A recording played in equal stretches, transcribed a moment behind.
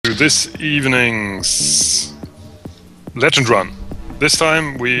to this evening's Legend Run. This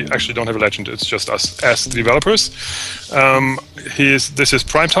time we actually don't have a legend, it's just us as the developers. This is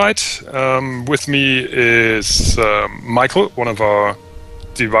Primetide. With me is Michael, one of our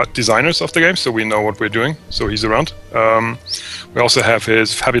designers of the game, so we know what we're doing, so he's around. We also have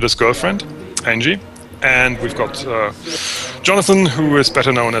his fabulous girlfriend, Angie. And we've got Jonathan, who is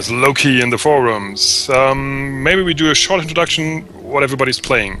better known as loquee in the forums. Maybe we do a short introduction, what everybody's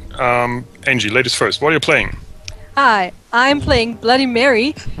playing. Angie, ladies first, what are you playing? Hi, I'm playing Bloody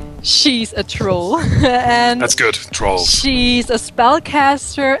Mary. She's a troll. And that's good, trolls. She's a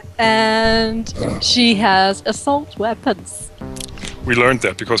spellcaster and she has assault weapons. We learned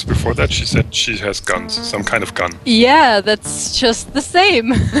that because before that she said she has guns, some kind of gun. Yeah, that's just the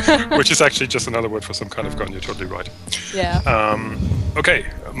same. Which is actually just another word for some kind of gun, you're totally right. Yeah. Okay,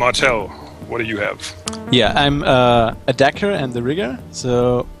 Martel, what do you have? Yeah, I'm a decker and the rigger,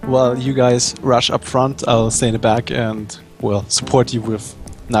 so while you guys rush up front, I'll stay in the back and, well, support you with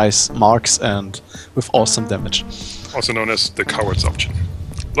nice marks and with awesome damage. Also known as the coward's option.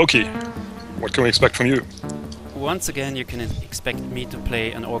 Loki, what can we expect from you? Once again, you can expect me to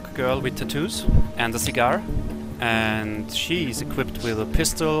play an orc girl with tattoos and a cigar, and she's equipped with a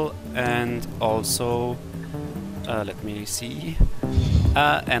pistol and also, let me see,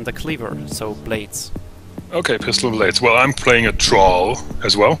 and a cleaver, so blades. Okay, pistol and blades. Well, I'm playing a troll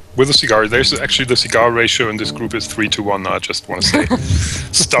as well, with a cigar. There's actually the cigar ratio in this group is 3-to-1, I just want to say.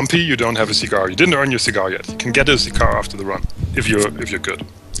 Stumpy, you don't have a cigar. You didn't earn your cigar yet. You can get a cigar after the run, if you're good.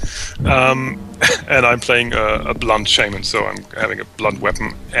 And I'm playing a blunt shaman, so I'm having a blunt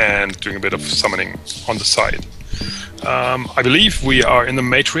weapon and doing a bit of summoning on the side. I believe we are in the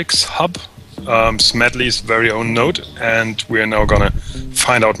Matrix hub, Smedley's very own node, and we are now gonna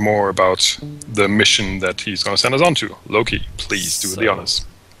find out more about the mission that he's gonna send us on to. Loki, please do the honors.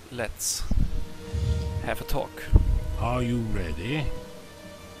 Let's have a talk. Are you ready?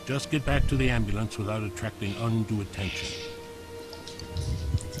 Just get back to the ambulance without attracting undue attention.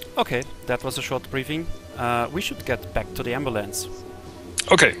 Okay, that was a short briefing. We should get back to the ambulance.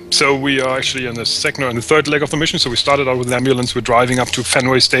 Okay, so we are actually in the second and the third leg of the mission. So we started out with an ambulance. We're driving up to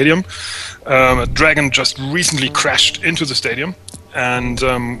Fenway Stadium. A dragon just recently crashed into the stadium, and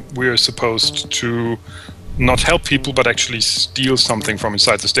we're supposed to not help people, but actually steal something from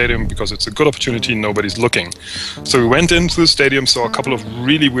inside the stadium because it's a good opportunity. Nobody's looking. So we went into the stadium, saw a couple of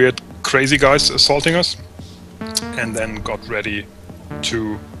really weird, crazy guys assaulting us, and then got ready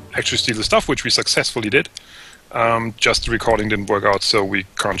to actually steal the stuff, which we successfully did. Just the recording didn't work out, so we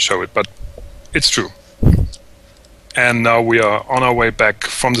can't show it, but it's true. And now we are on our way back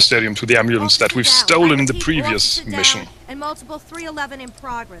from the stadium to the ambulance that we've stolen in the previous mission. And multiple 311 in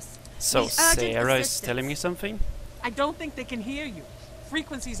progress. So Sarah is telling me something? I don't think they can hear you.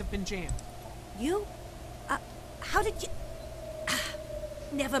 Frequencies have been jammed. You? How did you...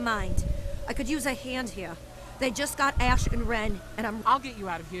 Never mind. I could use a hand here. They just got Ash and Ren, and I'll get you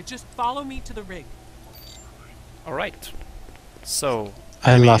out of here. Just follow me to the rig. Alright. So...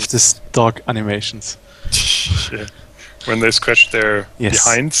 I love this dog animations. Yeah. When they scratch their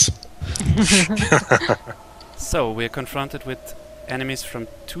behinds. So, we're confronted with enemies from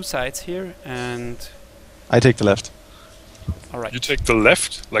two sides here, and... I take the left. Alright. You take the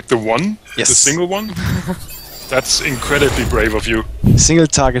left? Like the one? Yes. The single one? That's incredibly brave of you. Single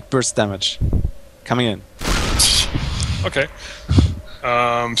target burst damage. Coming in. Okay.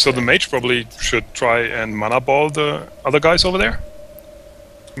 So the mage probably should try and mana ball the other guys over there?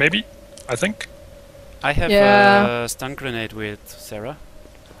 Maybe? I think? I have a stun grenade with Sarah.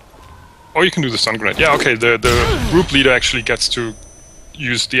 Or you can do the stun grenade. Yeah, okay, the group leader actually gets to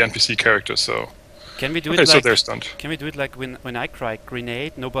use the NPC character, so... Can we do it like... so they're stunned. Can we do it like when I cry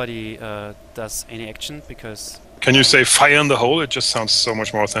grenade, nobody does any action, because... Can you say fire in the hole? It just sounds so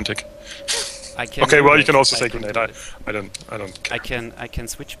much more authentic. I can okay, well you can also say grenade. I don't care. I can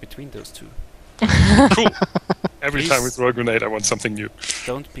switch between those two. Cool. Every time we throw a grenade, I want something new.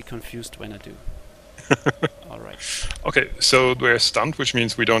 Don't be confused when I do. Alright. Okay, so we're stunned, which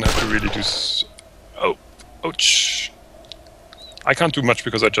means we don't have to really do... Oh, ouch. I can't do much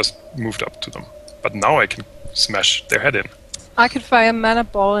because I just moved up to them. But now I can smash their head in. I could fire a mana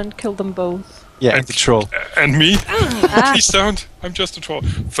ball and kill them both. Yeah, and the troll. And me? Please don't. I'm just a troll.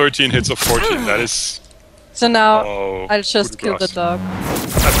 13 hits of 14, that is... So now Oh, I'll just kill the dog.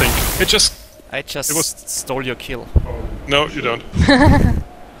 I think it just... I just stole your kill. No, you don't.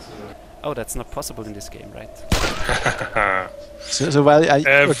 Oh, that's not possible in this game, right? So while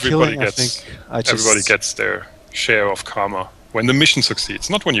everybody gets, everybody gets their share of karma when the mission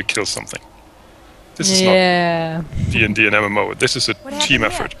succeeds, not when you kill something. This is Yeah. not D&D and MMO. This is a What team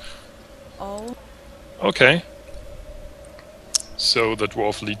happened effort. Oh, Okay. So the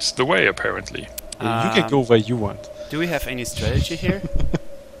dwarf leads the way, apparently. You can go where you want. Do we have any strategy here?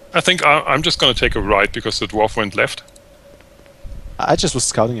 I think I'm just going to take a right because the dwarf went left. I just was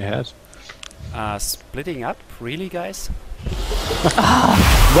scouting ahead. Splitting up? Really, guys?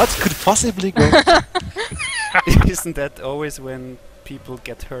 What could possibly go? Isn't that always when people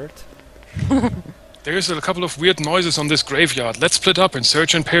get hurt? There's a couple of weird noises on this graveyard. Let's split up and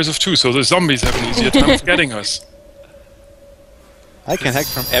search in pairs of 2 so the zombies have an easier time of getting us. I can hack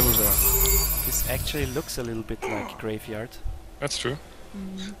from everywhere. This actually looks a little bit like a graveyard. That's true.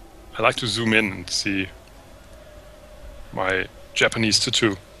 I like to zoom in and see my Japanese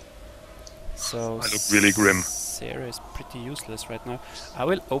tattoo. So I look really grim. Sarah is pretty useless right now. I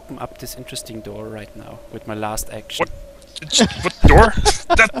will open up this interesting door right now with my last action. What door?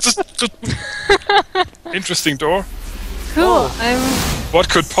 That's interesting door. Cool. What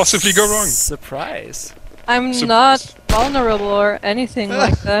could possibly go wrong? Surprise! I'm Surprise. not vulnerable or anything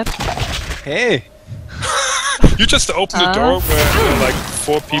like that. Hey! You just opened a door where like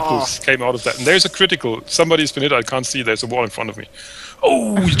 4 people came out of that. And there's a critical. Somebody's been hit. I can't see. There's a wall in front of me.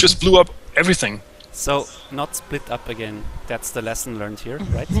 Oh, you just blew up everything. So, not split up again. That's the lesson learned here,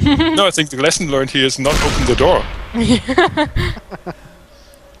 right? No, I think the lesson learned here is not open the door.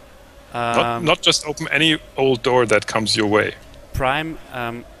 Not just open any old door that comes your way. Prime,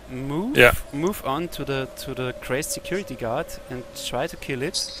 move. Yeah. Move on to the crazed security guard and try to kill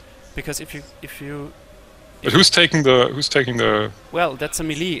it, because if you. But who's taking the? Well, that's a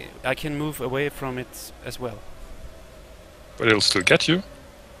melee. I can move away from it as well. But it'll still get you.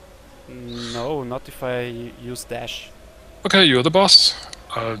 No, not if I use dash. Okay, you're the boss.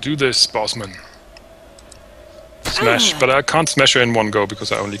 I'll do this, bossman. Smash, but I can't smash her in one go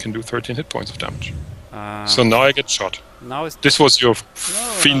because I only can do 13 hit points of damage. So now I get shot. Now it's This was your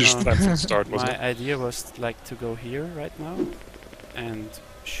fiendish plan from the start, wasn't my it? idea was like to go here right now and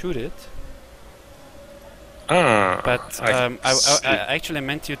shoot it. But I actually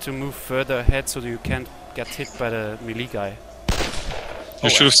meant you to move further ahead so that you can't get hit by the melee guy. You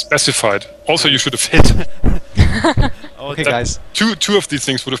should have specified. Also, you should have hit. Okay, guys. Two of these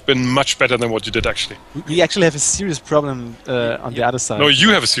things would have been much better than what you did, actually. We actually have a serious problem on the other side. No, you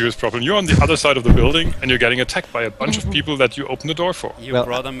have a serious problem. You're on the other side of the building, and you're getting attacked by a bunch of people that you opened the door for. You Well,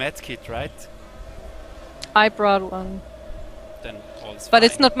 brought a medkit, right? I brought one. Then all's But fine.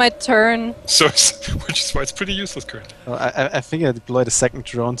 it's not my turn. So, which is why it's pretty useless currently. Well, I think I deployed a second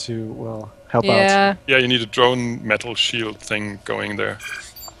drone to, well, help out. Yeah. Yeah, you need a drone metal shield thing going there.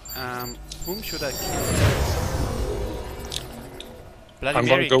 Whom should I kill? Bloody I'm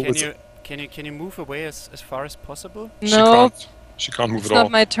gonna Mary, go can you move away as far as possible? No, She can't move it's at all.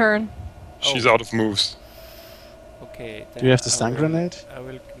 not my turn. She's out of moves. Okay. Do you have the then stun I will- grenade? I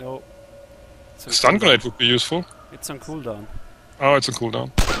will no. It's on Stun cooldown. grenade would be useful. It's on cooldown. Oh, it's a cooldown.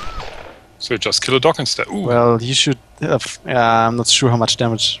 So just kill a dog instead. Ooh. Well, you should have... I'm not sure how much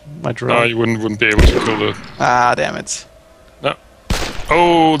damage my drone... No, you wouldn't be able to kill the... Ah, damn it. No.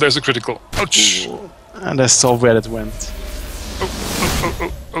 Oh, there's a critical. Ouch. And I saw where it went.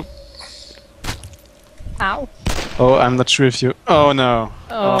 Oh. Ow. Oh, I'm not sure if you... Oh, no.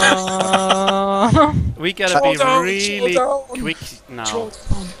 Oh. We gotta be really quick now.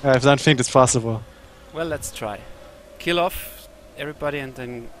 I don't think it's possible. Well, let's try. Kill off everybody and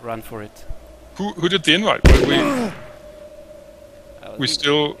then run for it. Who did the invite? Well, we're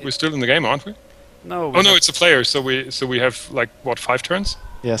still in the game, aren't we? No. Oh no, it's a player. So we have like what, 5 turns?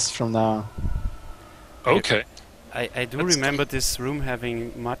 Yes, from now. Okay. I do Let's remember this room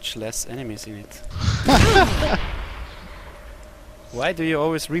having much less enemies in it. Why do you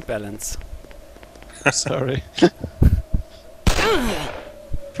always rebalance? Sorry.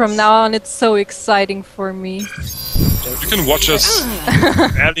 From now on, it's so exciting for me. You can watch us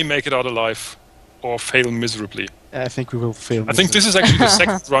barely make it out alive or fail miserably. I think we will fail. I think this is actually the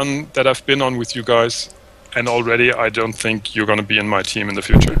second run that I've been on with you guys, and already I don't think you're gonna be in my team in the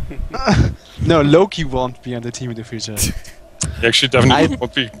future. No, Loki won't be on the team in the future. He actually definitely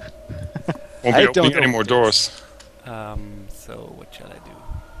won't be I opening don't any more doors. So what shall I do?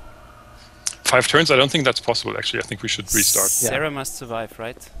 5 turns? I don't think that's possible. Actually, I think we should restart. Sarah must survive,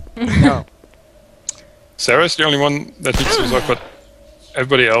 right? No. Sarah's the only one that needs to resolve, but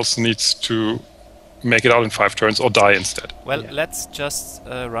everybody else needs to make it out in 5 turns or die instead. Well, Yeah. let's just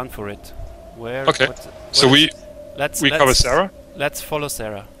run for it. Where? Okay. what So we cover Sarah. Let's follow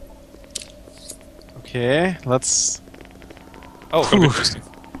Sarah. Okay, let's... Oh, Could be interesting.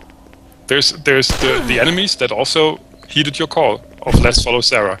 There's the enemies that also heeded your call of let's follow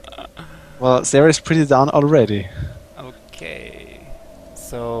Sarah. Well, Sarah is pretty down already. Okay.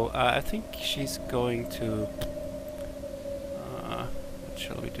 So I think she's going to. What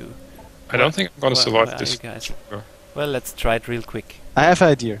shall we do? I don't think I'm gonna Where survive are this. you guys? Well, let's try it real quick. I have an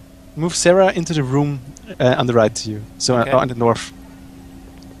idea. Move Sarah into the room on the right to you. So Okay. on the north.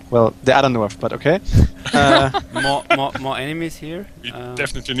 Well, the other north, but okay. More enemies here. We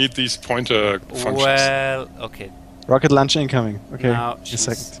definitely need these pointer functions. Well, okay. Rocket launcher incoming. Okay, Now a she's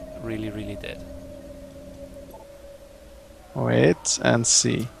second. really dead. Wait and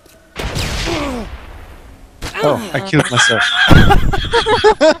see. Oh, I killed myself.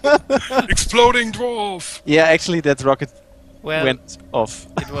 Exploding dwarf! Yeah, actually, that rocket Well, went off.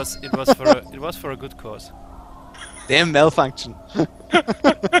 it was for a good cause. Damn malfunction.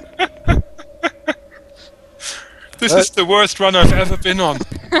 This is the worst run I've ever been on.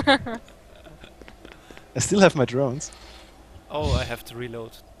 I still have my drones. Oh, I have to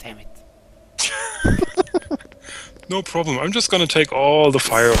reload. Damn it. No problem. I'm just gonna take all the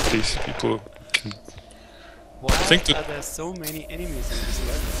fire of these people. Why think that- are there so many enemies in this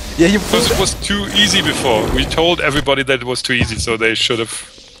level? Yeah, you Because it was too easy before. We told everybody that it was too easy, so they should have.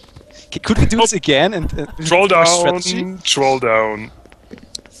 Could we do this again and Troll our strategy? down, troll down.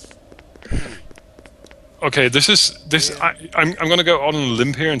 Okay, this is this. I'm gonna go out on a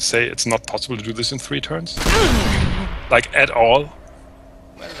limb here and say it's not possible to do this in 3 turns, like at all.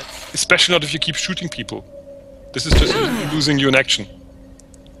 Well, that's Especially not if you keep shooting people. This is just losing you in action.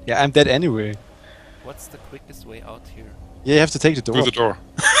 Yeah, I'm dead anyway. what's the quickest way out here? Yeah, you have to take the door. Through the door.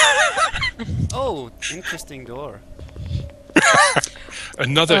 Oh, interesting door.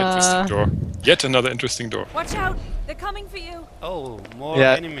 Another interesting door. Yet another interesting door. Watch out! They're coming for you! Oh, more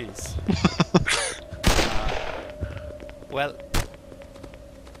Yeah. enemies. Well,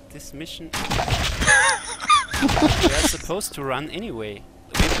 this mission. We are supposed to run anyway.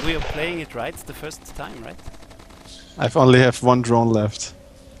 We are playing it right the first time, right? I've only have 1 drone left.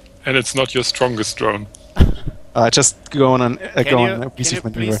 And it's not your strongest drone. Just go on Can go on you abusive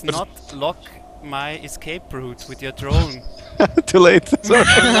maneuver. please not lock my escape route with your drone? Too late. Sorry.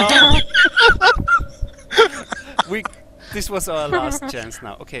 No. This was our last chance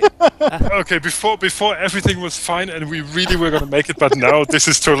now. Okay. Okay, before everything was fine and we really were gonna make it, but now this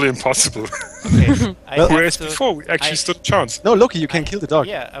is totally impossible. Okay. I have Whereas to- before we actually I- stood a chance. No, Loki, you can kill the dog.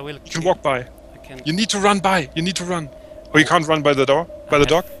 Yeah, I will. You can walk by. I can. You need to run by. You need to run. Or you can't run by the door. By the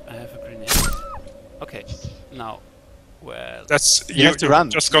dog. I have a grenade. Okay. Now, well, That's You have to you're run.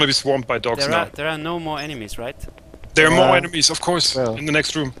 just gonna be swarmed by dogs now. there are no more enemies, right? There are more Uh, enemies, of course, well. in the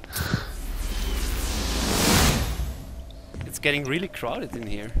next room. It's getting really crowded in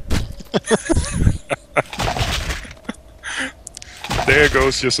here. There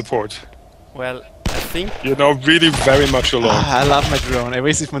goes your support. Well, I think You're now really very much alone. I love my drone.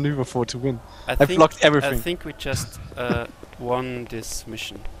 Evasive maneuver 4 to win. I I've think blocked everything. I think we just won this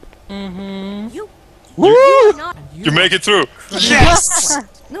mission. You Woo! not You make it through. Yes!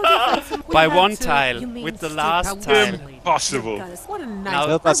 no different from By we one had to- tile, you mean with the stick last out tile. willingly. Impossible. Because What a nice. Now,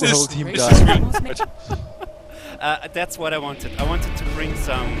 Help us the This- whole team this die. is really that's what I wanted. I wanted to bring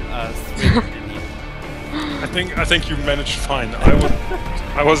some thrill in here. I think you managed fine.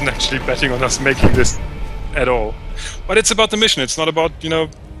 I wasn't actually betting on us making this at all. But it's about the mission. It's not about,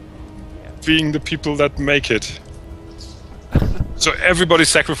 being the people that make it. So everybody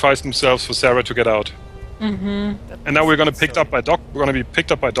sacrificed themselves for Sarah to get out. And now we're gonna picked up by Doc. We're gonna be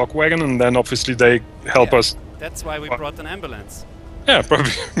picked up by Doc Wagon, and then obviously they help Yeah. us. That's why we brought an ambulance. Yeah,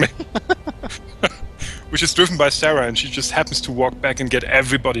 probably. Which is driven by Sarah, and she just happens to walk back and get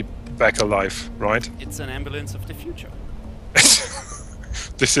everybody back alive, right? It's an ambulance of the future.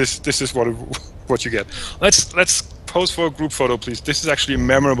 This is what you get. Let's pose for a group photo, please. This is actually a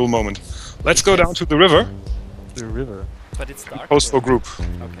memorable moment. Let's go down to the river. The river. But it's dark. Pose for group.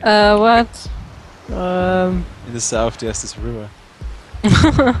 Okay. What? In the south, there's this river.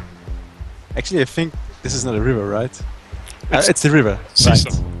 Actually, I think this is not a river, right? It's the river.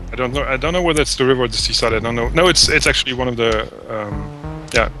 Seaside. Right. I don't know whether it's the river or the seaside. I don't know. No, it's actually one of the.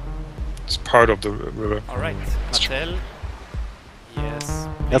 It's part of the river. All right, Mattel. Yes.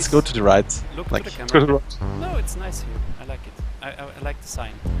 Let's please go to the right. Look Like, to the Let's go to the camera. right. No, it's nice here. I like it. I like the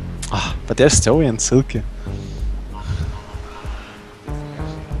sign. but there's Story and Silke.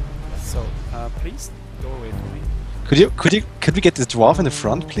 So, please go away from me. Could we get the dwarf in the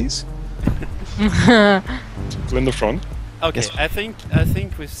front, please? People in the front. Okay, Yes. I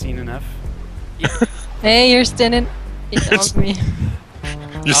think we've seen enough. Hey, you're standing. It's me.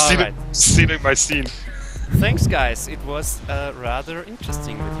 You're All stealing my scene. Thanks, guys. It was rather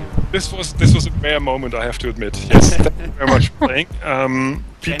interesting with you. This was a rare moment, I have to admit. Yes, thank you very much for playing.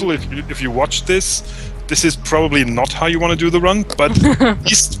 People, if you watch this is probably not how you want to do the run, but at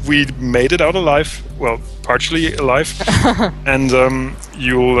least we made it out alive. Well, partially alive, and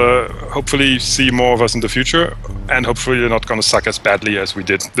you'll hopefully see more of us in the future, and hopefully you're not going to suck as badly as we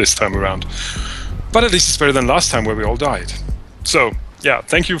did this time around. But at least it's better than last time where we all died. So yeah,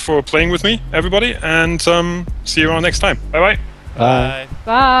 thank you for playing with me, everybody, and see you around next time. Bye bye.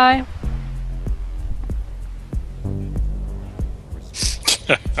 Bye.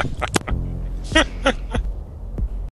 Bye.